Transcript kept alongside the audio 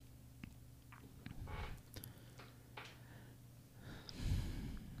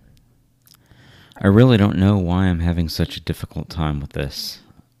I really don't know why I'm having such a difficult time with this.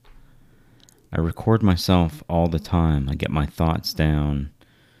 I record myself all the time. I get my thoughts down,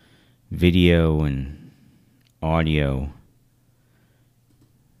 video and audio.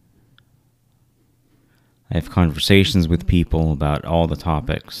 I have conversations with people about all the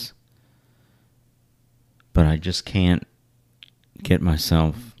topics, but I just can't get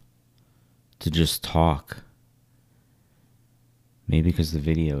myself to just talk. Maybe because the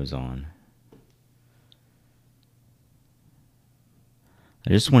video is on. I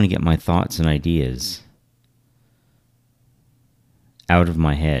just want to get my thoughts and ideas out of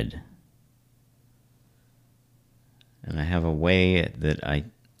my head. And I have a way that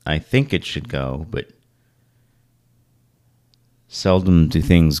I think it should go, but seldom do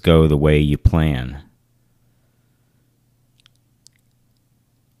things go the way you plan.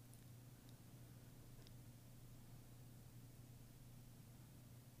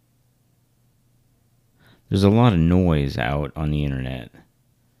 There's a lot of noise out on the internet.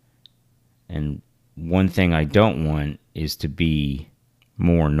 And one thing I don't want is to be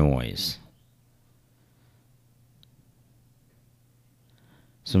more noise.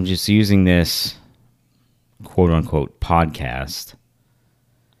 So I'm just using this quote-unquote podcast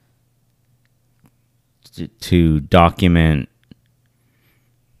to document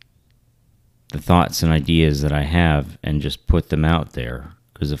the thoughts and ideas that I have and just put them out there.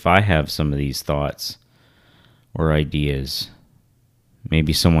 Because if I have some of these thoughts or ideas,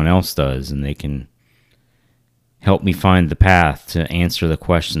 maybe someone else does, and they can help me find the path to answer the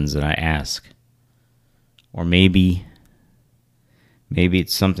questions that I ask. Or maybe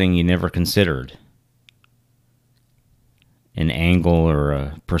it's something you never considered. An angle or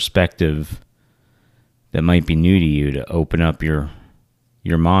a perspective that might be new to you to open up your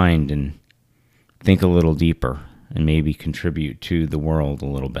mind and think a little deeper and maybe contribute to the world a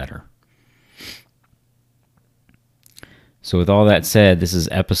little better. So with all that said, this is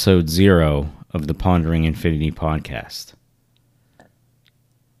episode 0 of the Pondering Infinity podcast.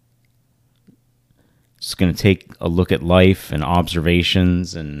 Just going to take a look at life and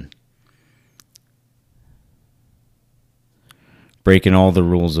observations and breaking all the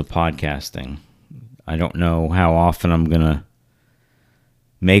rules of podcasting. I don't know how often I'm going to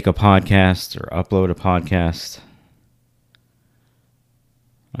make a podcast or upload a podcast.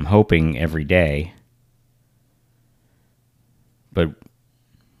 I'm hoping every day. But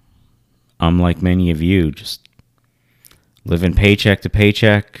I'm like many of you, just living paycheck to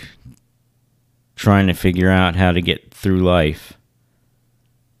paycheck, trying to figure out how to get through life.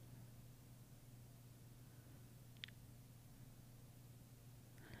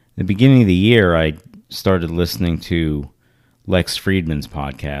 At the beginning of the year, I started listening to Lex Fridman's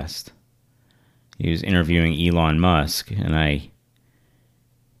podcast. He was interviewing Elon Musk, and I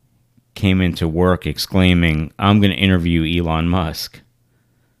came into work exclaiming, "I'm going to interview Elon Musk."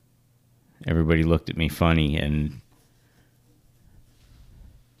 Everybody looked at me funny, and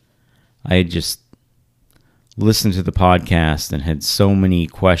I had just listened to the podcast and had so many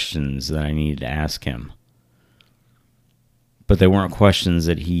questions that I needed to ask him. But they weren't questions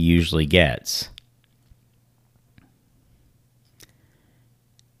that he usually gets.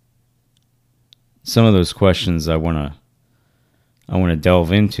 Some of those questions I want to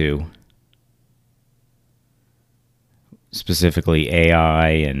delve into. Specifically AI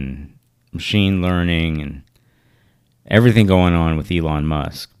and machine learning and everything going on with Elon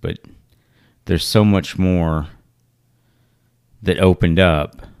Musk. But there's so much more that opened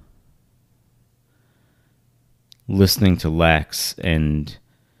up listening to Lex and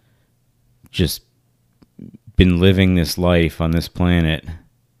just been living this life on this planet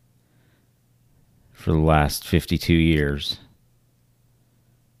for the last 52 years.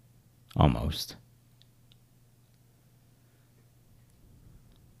 Almost.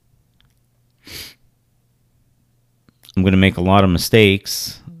 I'm going to make a lot of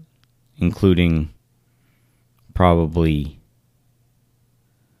mistakes, including probably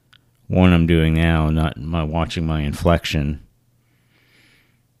one I'm doing now, not watching my inflection.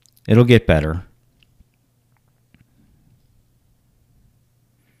 It'll get better.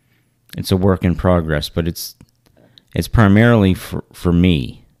 It's a work in progress, but it's primarily for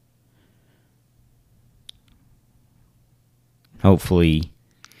me. Hopefully,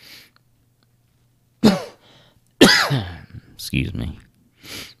 excuse me.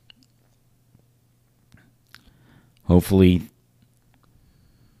 Hopefully,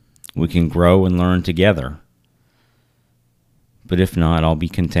 we can grow and learn together. But if not, I'll be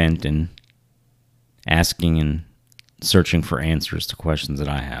content in asking and searching for answers to questions that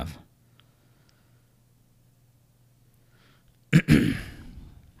I have.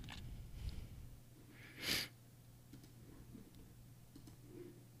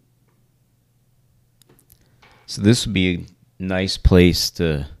 So this would be a nice place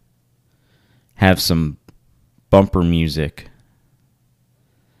to have some bumper music.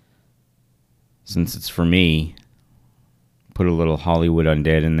 Since it's for me, put a little Hollywood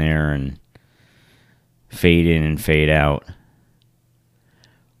Undead in there and fade in and fade out.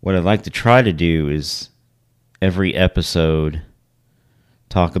 What I'd like to try to do is every episode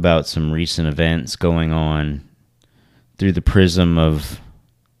talk about some recent events going on through the prism of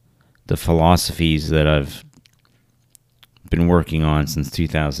the philosophies that I've been working on since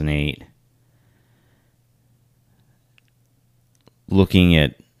 2008. Looking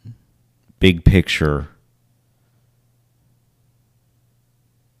at big picture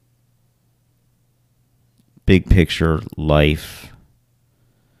life,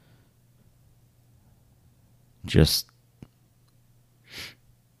 just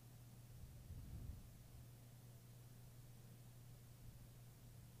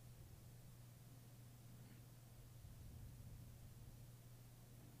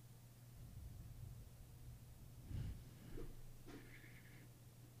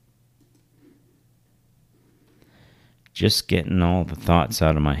getting all the thoughts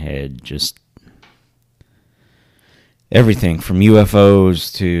out of my head, just everything from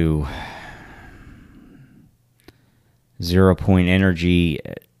UFOs to 0-point energy,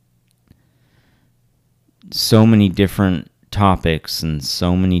 so many different topics and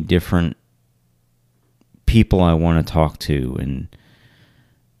so many different people I want to talk to, and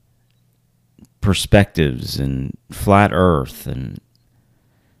perspectives, and flat earth, and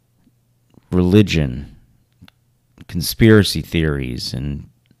religion, conspiracy theories, and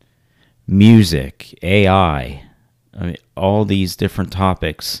music, AI. I mean, all these different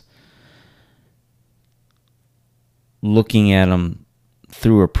topics, looking at them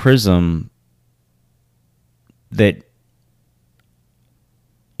through a prism that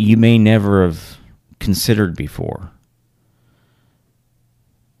you may never have considered before.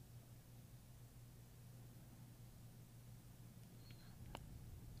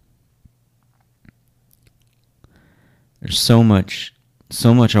 There's so much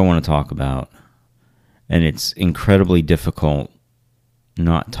I want to talk about, and it's incredibly difficult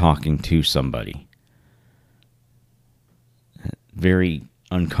not talking to somebody. Very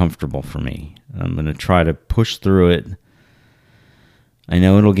uncomfortable for me. I'm going to try to push through it. I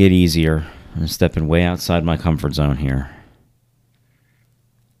know it'll get easier. I'm stepping way outside my comfort zone here.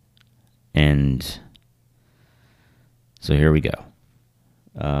 And so here we go.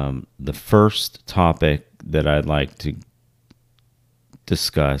 The first topic that I'd like to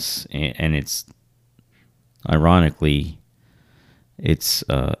discuss, and it's ironically, it's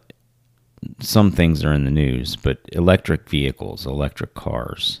some things are in the news, but electric vehicles, electric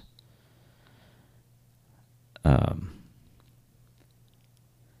cars. I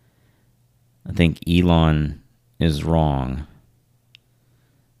think Elon is wrong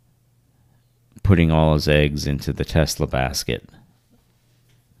putting all his eggs into the Tesla basket.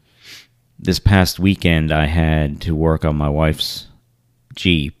 This past weekend, I had to work on my wife's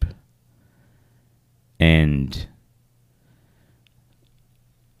Jeep, and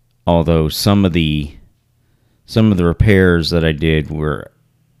although some of the repairs that I did were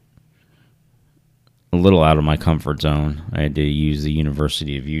a little out of my comfort zone, I had to use the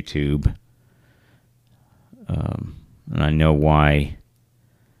University of YouTube, and I know why.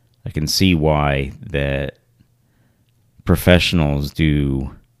 I can see why that professionals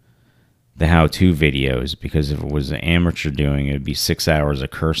do the how-to videos, because if it was an amateur doing it, it'd be 6 hours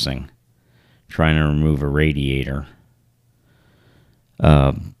of cursing trying to remove a radiator.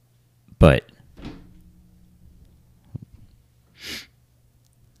 But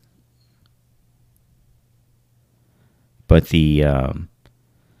the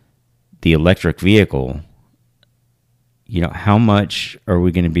electric vehicle, you know, how much are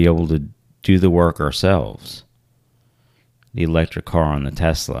we going to be able to do the work ourselves? The electric car on the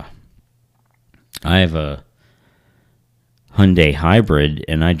Tesla. I have a Hyundai Hybrid,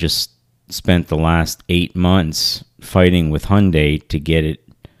 and I just spent the last 8 months fighting with Hyundai to get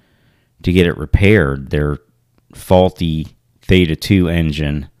it repaired. Their faulty Theta 2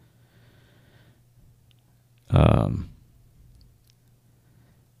 engine. The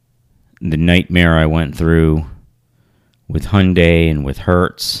nightmare I went through with Hyundai and with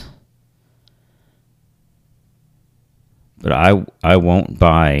Hertz. But I won't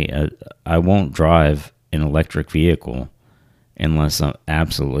I won't drive an electric vehicle unless I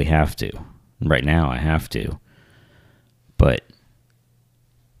absolutely have to. Right now I have to. But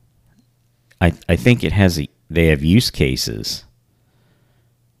I think they have use cases.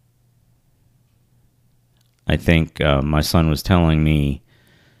 I think my son was telling me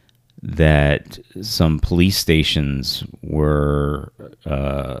that some police stations were,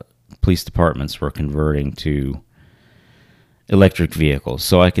 police departments were converting to electric vehicles.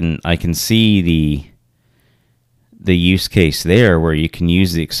 So I can see the use case there, where you can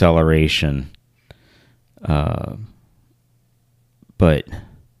use the acceleration, but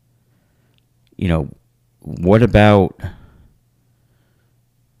you know, what about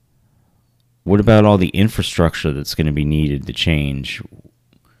all the infrastructure that's going to be needed to change?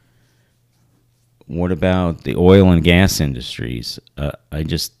 What about the oil and gas industries? I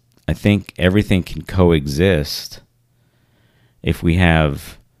think everything can coexist if we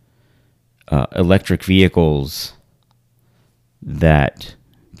have electric vehicles that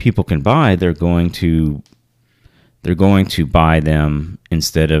people can buy. They're going to buy them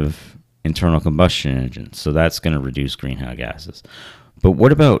instead of internal combustion engines. So that's going to reduce greenhouse gases. But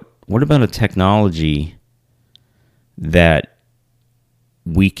what about a technology that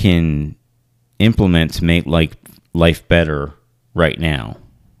we can implement to make life better right now?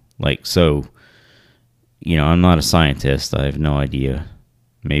 So, I'm not a scientist. I have no idea.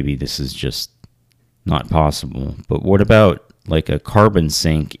 Maybe this is just not possible. But what about a carbon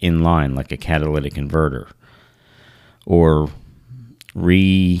sink in line, like a catalytic converter? Or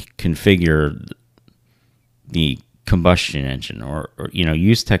reconfigure the combustion engine, or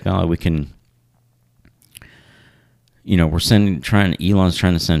use technology. We can, Elon's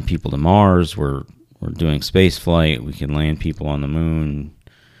trying to send people to Mars. We're doing space flight. We can land people on the moon,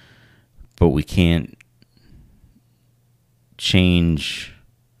 but we can't change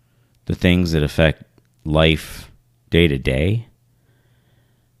the things that affect life day to day.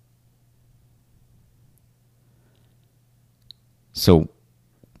 So,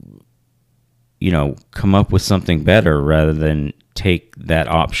 come up with something better rather than take that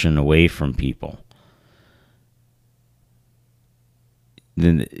option away from people.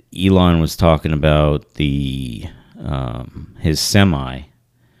 Then Elon was talking about his semi,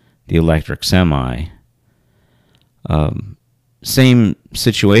 the electric semi. Same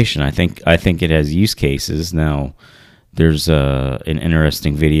situation. I think it has use cases. Now, there's an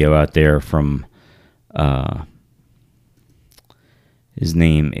interesting video out there from. His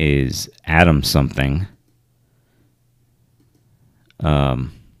name is Adam something. But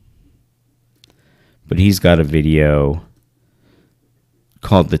he's got a video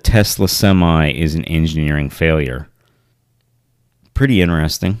called "The Tesla Semi is an Engineering Failure." Pretty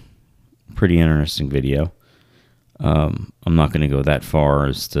interesting video. I'm not going to go that far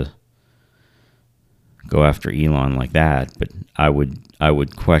as to go after Elon like that, but I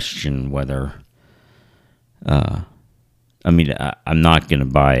would question whether. I'm not going to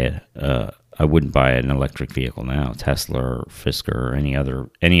buy it. I wouldn't buy an electric vehicle now, Tesla or Fisker or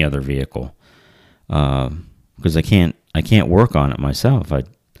any other vehicle, because I can't work on it myself. I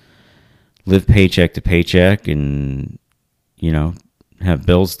live paycheck to paycheck, and have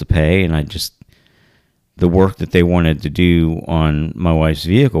bills to pay, and the work that they wanted to do on my wife's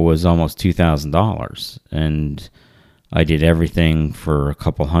vehicle was almost $2,000, and I did everything for a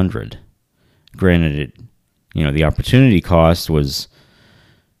couple hundred. Granted, the opportunity cost was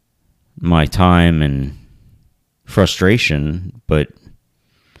my time and frustration, but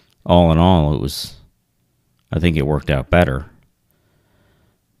all in all, I think it worked out better.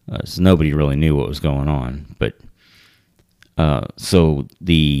 So nobody really knew what was going on. But so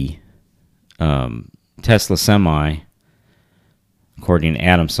the Tesla Semi, according to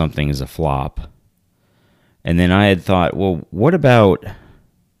Adam something, is a flop. And then I had thought, well, what about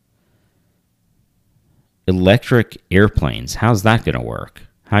electric airplanes? How's that going to work?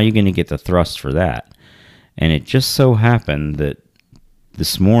 How are you going to get the thrust for that? And it just so happened that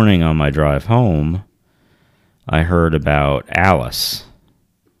this morning on my drive home, I heard about Alice.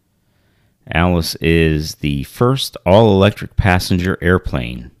 Alice is the first all-electric passenger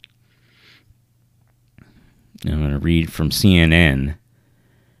airplane. I'm going to read from CNN.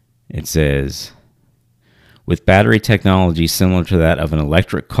 It says, with battery technology similar to that of an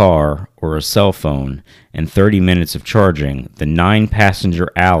electric car or a cell phone and 30 minutes of charging, the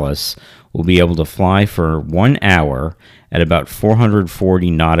 9-passenger Alice will be able to fly for 1 hour at about 440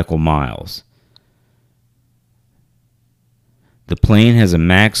 nautical miles. The plane has a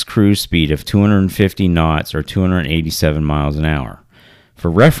max cruise speed of 250 knots or 287 miles an hour. For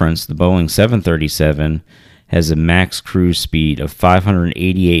reference, the Boeing 737 has a max cruise speed of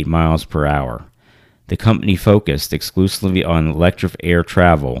 588 miles per hour. The company, focused exclusively on electric air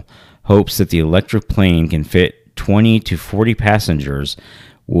travel, hopes that the electric plane can fit 20 to 40 passengers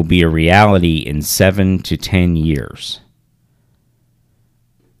will be a reality in 7 to 10 years.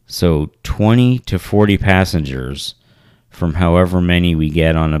 So 20 to 40 passengers from however many we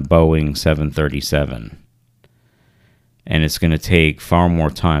get on a Boeing 737. And it's going to take far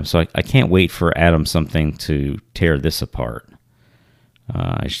more time. So I can't wait for Atom Something to tear this apart.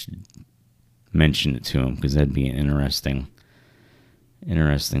 I should mention it to him because that'd be an interesting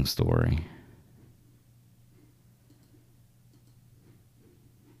story.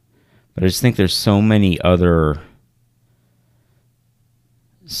 But I just think there's so many other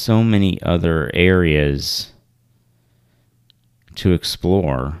areas to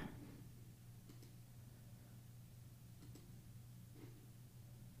explore.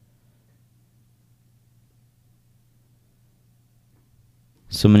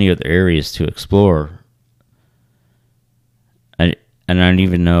 So many other areas to explore. And I don't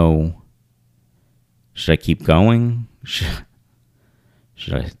even know, should I keep going? Should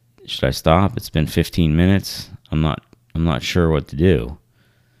I stop? It's been 15 minutes. I'm not sure what to do.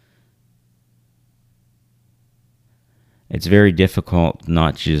 It's very difficult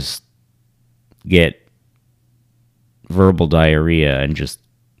not just get verbal diarrhea and just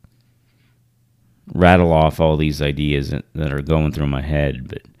rattle off all these ideas that are going through my head,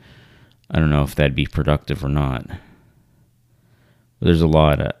 but I don't know if that'd be productive or not. There's a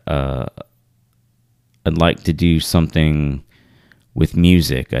lot. I'd like to do something with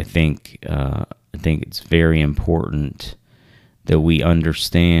music. I think it's very important that we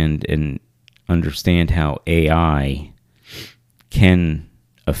understand how AI can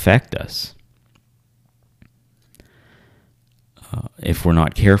affect us if we're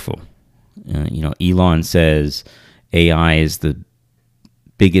not careful. Elon says AI is the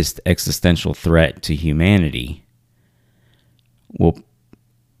biggest existential threat to humanity. Well,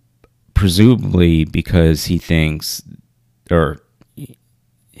 presumably because he thinks, or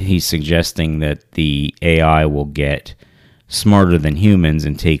he's suggesting that the AI will get smarter than humans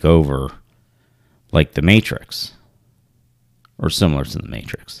and take over, like the Matrix, or similar to the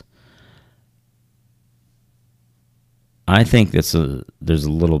Matrix. I think there's a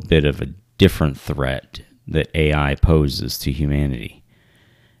little bit of a different threat that AI poses to humanity,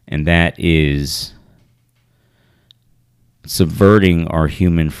 and that is subverting our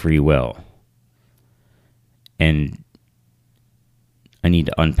human free will. And I need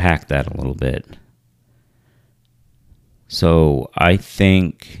to unpack that a little bit. So I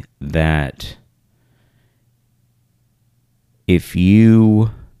think that if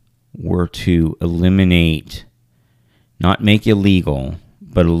you were to eliminate, not make illegal,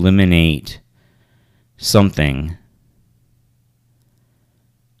 but eliminate something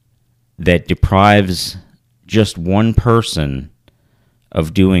that deprives just one person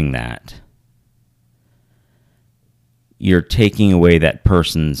of doing that, you're taking away that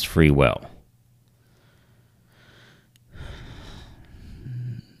person's free will.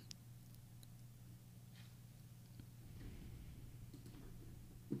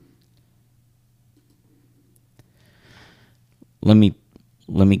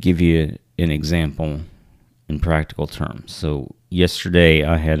 Let me give you an example in practical terms. So yesterday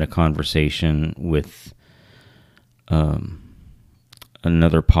I had a conversation with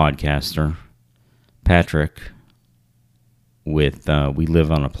another podcaster, Patrick, with We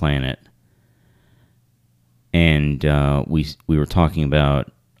Live on a Planet, and we were talking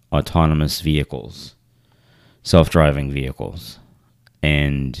about autonomous vehicles, self-driving vehicles,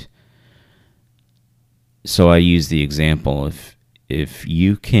 and so I use the example, if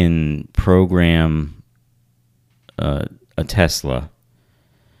you can program a Tesla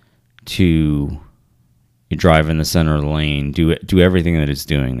to drive in the center of the lane, do everything that it's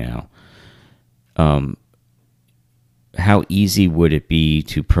doing now, how easy would it be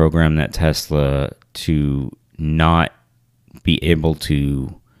to program that Tesla to not be able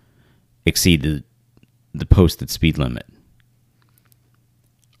to exceed the posted speed limit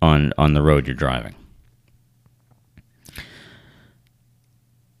on the road you're driving?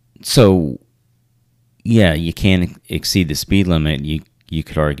 So, yeah, you can't exceed the speed limit. You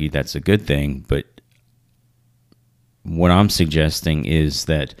could argue that's a good thing, but what I'm suggesting is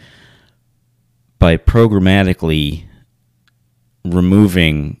that by programmatically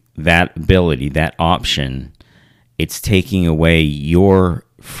removing that ability, that option, it's taking away your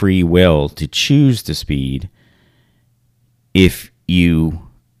free will to choose the speed if you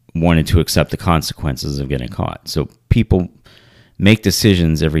wanted to accept the consequences of getting caught. So people make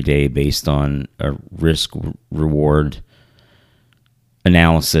decisions every day based on a risk-reward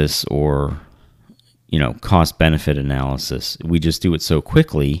analysis or, cost-benefit analysis. We just do it so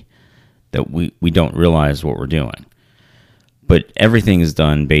quickly that we don't realize what we're doing. But everything is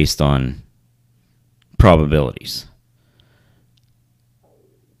done based on probabilities.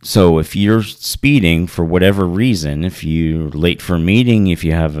 So if you're speeding for whatever reason, if you're late for a meeting, if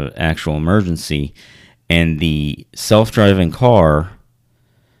you have an actual emergency, and the self-driving car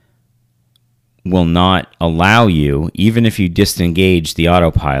will not allow you, even if you disengage the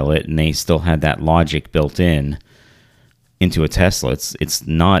autopilot and they still had that logic built in into a Tesla, it's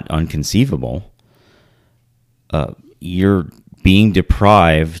not unconceivable. You're being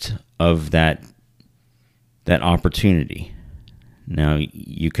deprived of that opportunity. Now,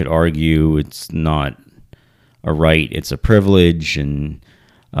 you could argue it's not a right, it's a privilege, and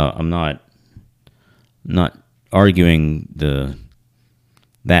I'm not arguing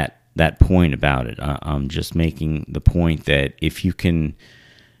that point about it. I'm just making the point that if you can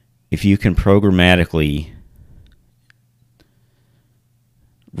programmatically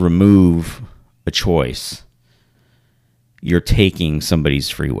remove a choice, you're taking somebody's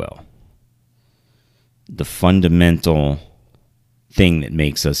free will. The fundamental thing that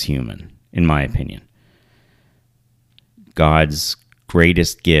makes us human, in my opinion. God's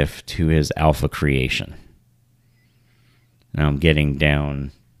greatest gift to his alpha creation. Now I'm going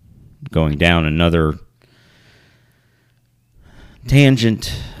down another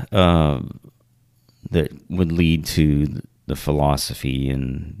tangent that would lead to the philosophy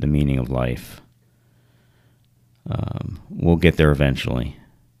and the meaning of life. We'll get there eventually.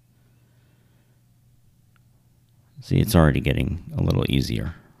 See, it's already getting a little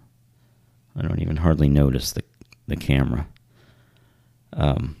easier. I don't even hardly notice the camera.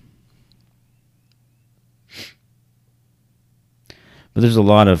 But there's a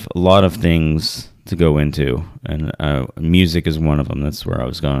lot of things to go into, and music is one of them. That's where I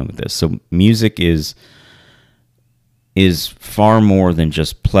was going with this. So music is far more than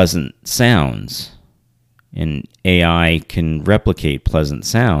just pleasant sounds, and AI can replicate pleasant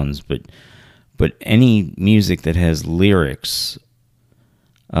sounds, but any music that has lyrics,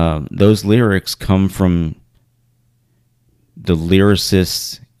 those lyrics come from the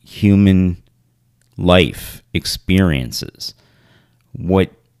lyricist's human life experiences.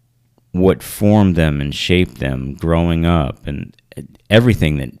 What formed them and shaped them growing up, and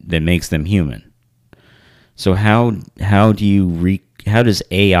everything that makes them human. So how does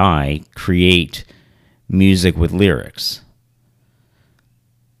AI create music with lyrics?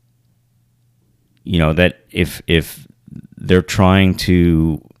 You know, that if they're trying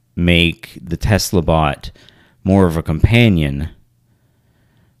to make the Tesla bot more of a companion,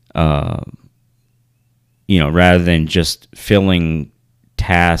 rather than just filling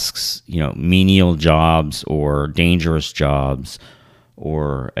tasks, menial jobs or dangerous jobs,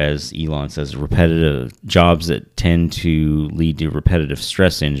 or as Elon says, repetitive jobs that tend to lead to repetitive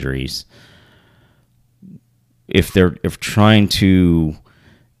stress injuries. If trying to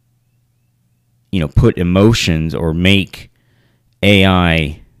put emotions or make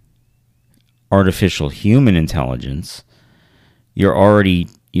AI artificial human intelligence, you're already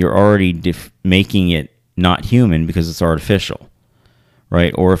making it not human because it's artificial,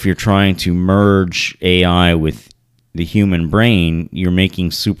 right? Or if you're trying to merge AI with the human brain, you're making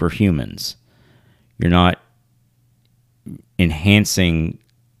superhumans. You're not enhancing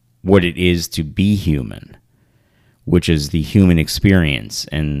what it is to be human, which is the human experience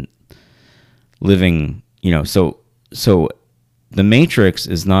and living, so the Matrix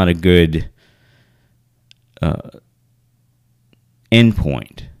is not a good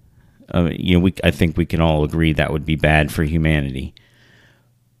endpoint. I think we can all agree that would be bad for humanity.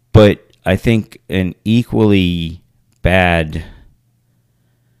 But I think an equally bad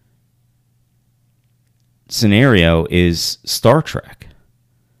scenario is Star Trek.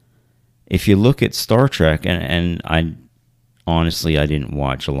 If you look at Star Trek, and I honestly didn't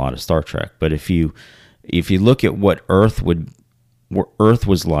watch a lot of Star Trek, but if you look at what Earth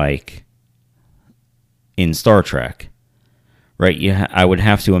was like in Star Trek, right? I would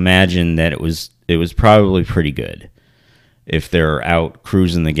have to imagine that it was probably pretty good if they're out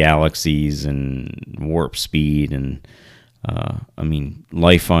cruising the galaxies and warp speed, and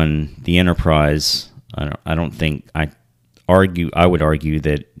life on the Enterprise. I don't think I would argue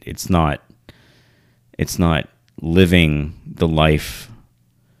that it's not living the life.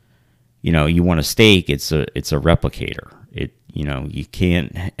 You want a steak, it's a replicator. You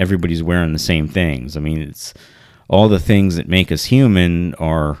can't, everybody's wearing the same things. It's all the things that make us human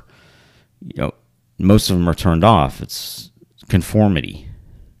are, most of them are turned off. It's conformity.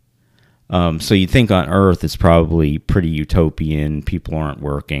 So you think on Earth it's probably pretty utopian. People aren't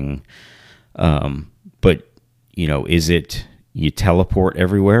working. But, is it, you teleport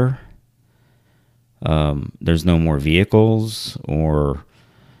everywhere? There's no more vehicles, or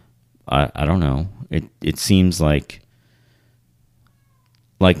I don't know. It seems like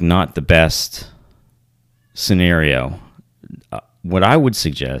like not the best scenario. What I would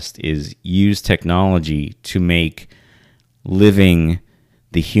suggest is use technology to make living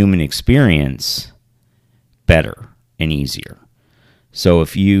the human experience better and easier. So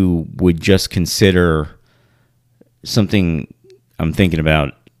if you would just consider something, I'm thinking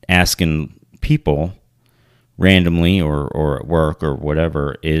about asking people randomly or at work or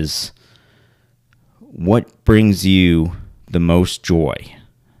whatever, is what brings you the most joy?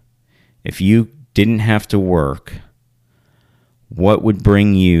 If you didn't have to work, what would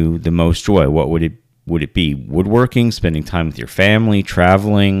bring you the most joy? What would it be? Woodworking, spending time with your family,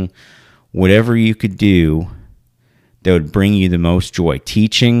 traveling, whatever you could do that would bring you the most joy.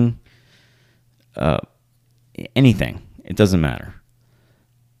 Teaching, anything. It doesn't matter.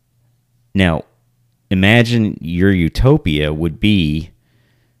 Now, imagine your utopia would be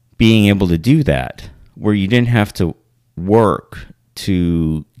being able to do that, where you didn't have to work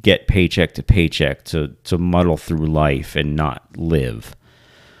to get paycheck to paycheck, to muddle through life and not live,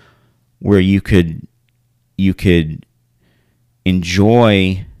 where you could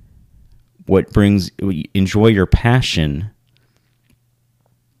enjoy enjoy your passion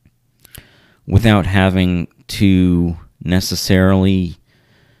without having to necessarily,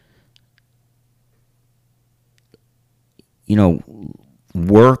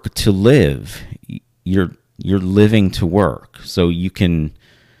 work to live. You're living to work. So you can,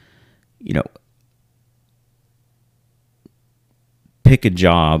 pick a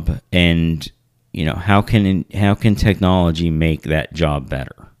job and, how can technology make that job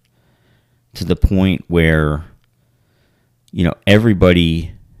better to the point where,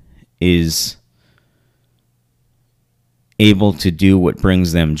 everybody is able to do what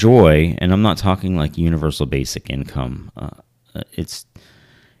brings them joy. And I'm not talking like universal basic income. It's,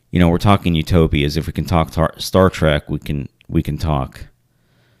 we're talking utopias. If we can talk Star Trek, we can talk,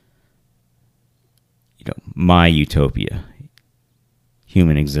 my utopia,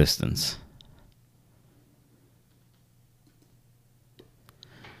 human existence.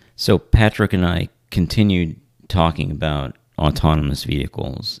 So Patrick and I continued talking about autonomous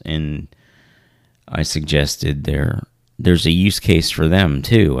vehicles, and I suggested there's a use case for them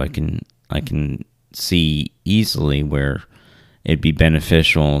too. I can see easily where it'd be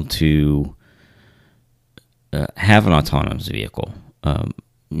beneficial to have an autonomous vehicle.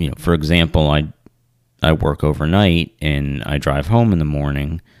 For example, I work overnight and I drive home in the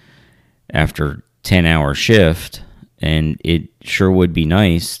morning after 10-hour shift, and it sure would be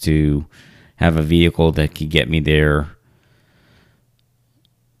nice to have a vehicle that could get me there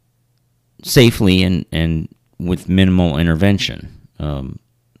safely and with minimal intervention.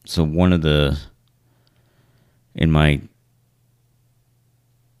 So in my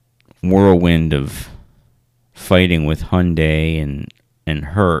whirlwind of fighting with Hyundai and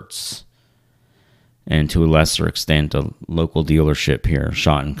Hertz, and to a lesser extent a local dealership here,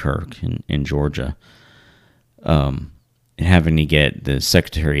 Schottenkirk in Georgia, and having to get the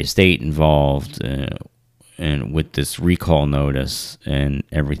Secretary of State involved and with this recall notice and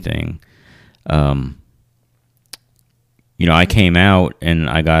everything. I came out and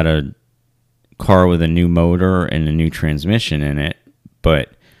I got a car with a new motor and a new transmission in it,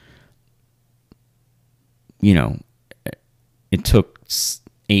 but it took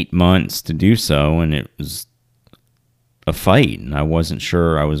 8 months to do so, and it was a fight, and I wasn't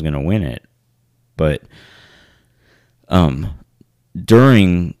sure I was going to win it. But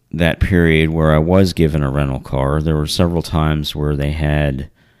during that period where I was given a rental car, there were several times where they had,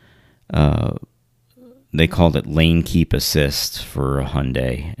 they called it lane keep assist for a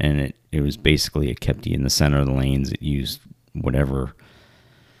Hyundai, and it was basically, it kept you in the center of the lanes. It used whatever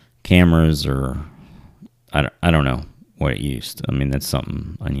cameras, or I don't know what it used. I mean, that's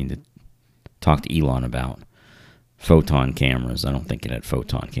something I need to talk to Elon about. Photon cameras. I don't think it had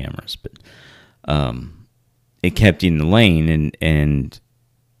photon cameras, but it kept you in the lane, and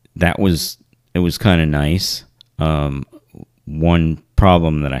it was kind of nice. One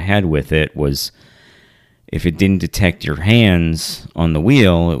problem that I had with it was if it didn't detect your hands on the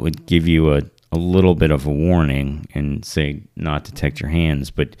wheel, it would give you a little bit of a warning and say not detect your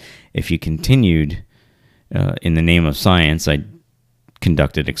hands. But if you continued, in the name of science, I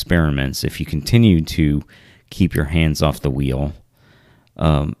conducted experiments. If you continued to keep your hands off the wheel,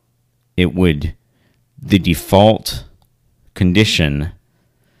 the default condition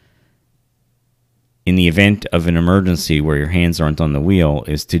in the event of an emergency where your hands aren't on the wheel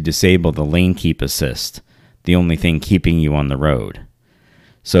is to disable the lane keep assist, the only thing keeping you on the road.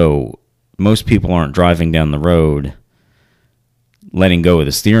 So most people aren't driving down the road letting go of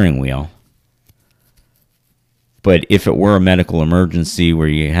the steering wheel. But if it were a medical emergency where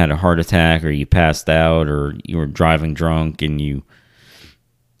you had a heart attack or you passed out or you were driving drunk and you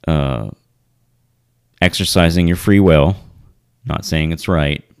exercising your free will, not saying it's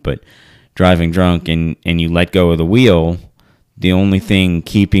right, but driving drunk and you let go of the wheel, the only thing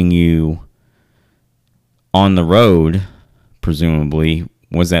keeping you on the road, presumably,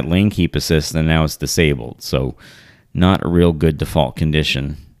 was that lane keep assist, and now it's disabled. So not a real good default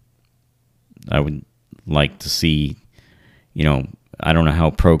condition. I would like to see, I don't know how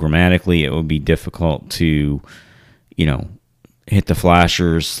programmatically it would be difficult to, hit the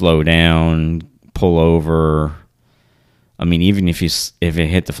flashers, slow down, pull over. I mean, even if it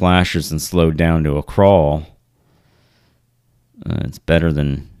hit the flashers and slowed down to a crawl, it's better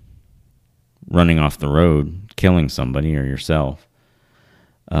than running off the road, killing somebody or yourself.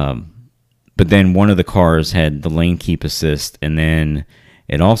 But then one of the cars had the lane keep assist, and then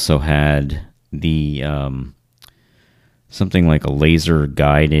it also had the something like a laser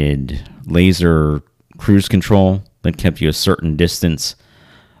cruise control that kept you a certain distance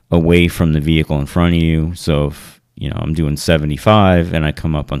away from the vehicle in front of you. So if I'm doing 75 and I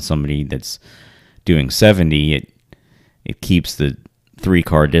come up on somebody that's doing 70, it keeps the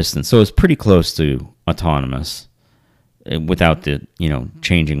 3-car distance. So it's pretty close to autonomous without the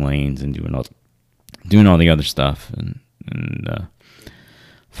changing lanes and doing all the other stuff and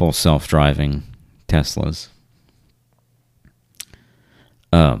full self-driving Teslas.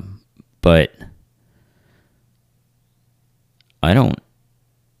 But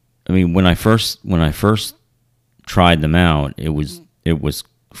when I first tried them out, it was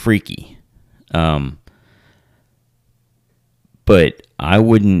freaky. But I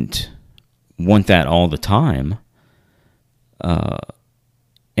wouldn't want that all the time.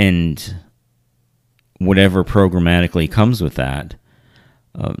 And whatever programmatically comes with that.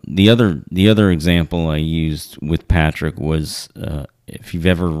 The other example I used with Patrick was if you've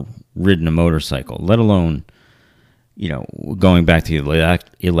ever ridden a motorcycle, let alone, going back to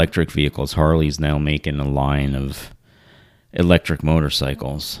electric vehicles. Harley's now making a line of electric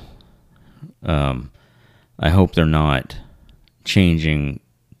motorcycles. I hope they're not changing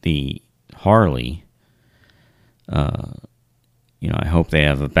the Harley. I hope they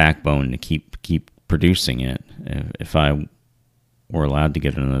have a backbone to keep producing it. If I were allowed to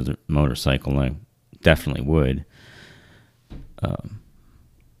get another motorcycle, I definitely would.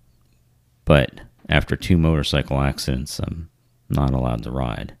 But after 2 motorcycle accidents, I'm not allowed to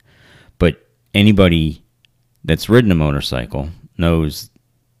ride. But anybody that's ridden a motorcycle knows.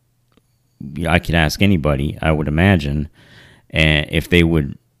 I could ask anybody, I would imagine, if they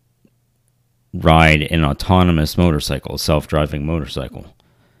would ride an autonomous motorcycle, a self-driving motorcycle.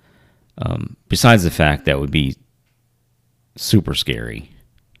 Besides the fact that would be super scary,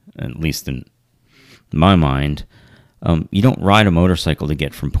 at least in my mind. You don't ride a motorcycle to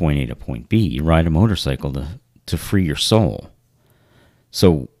get from point A to point B. You ride a motorcycle to free your soul.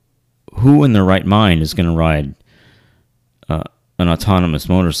 So who in their right mind is going to ride an autonomous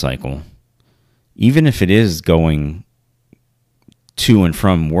motorcycle, even if it is going to and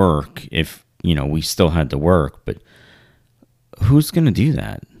from work, if we still had to work, but who's going to do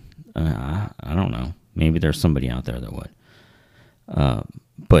that? I don't know. Maybe there's somebody out there that would.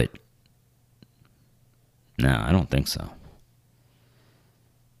 But no, I don't think so.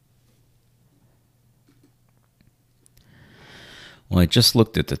 Well, I just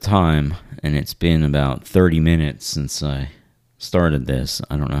looked at the time, and it's been about 30 minutes since I started this.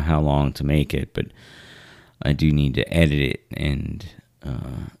 I don't know how long to make it, but I do need to edit it and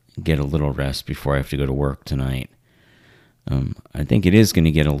get a little rest before I have to go to work tonight. I think it is going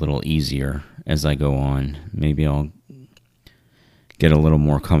to get a little easier as I go on. Maybe I'll get a little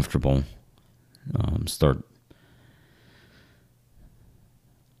more comfortable, start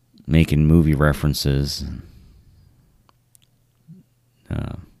making movie references,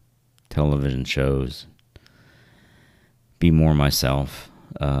 television shows, be more myself.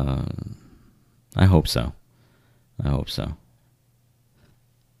 I hope so.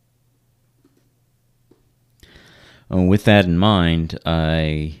 With that in mind,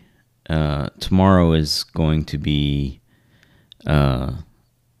 tomorrow is going to be, I'm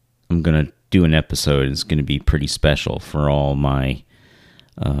going to do an episode. It's going to be pretty special for all my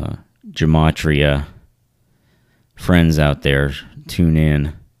Gematria friends out there. Tune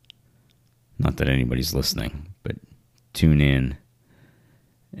in. Not that anybody's listening, but tune in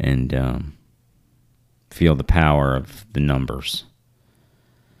and feel the power of the numbers.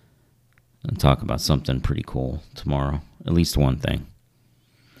 And talk about something pretty cool tomorrow. At least one thing.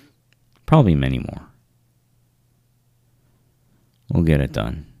 Probably many more. We'll get it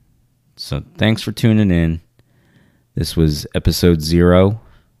done. So thanks for tuning in. This was episode 0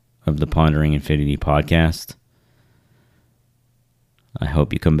 of the Pondering Infinity podcast. I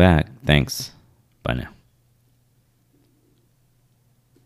hope you come back. Thanks. Bye now.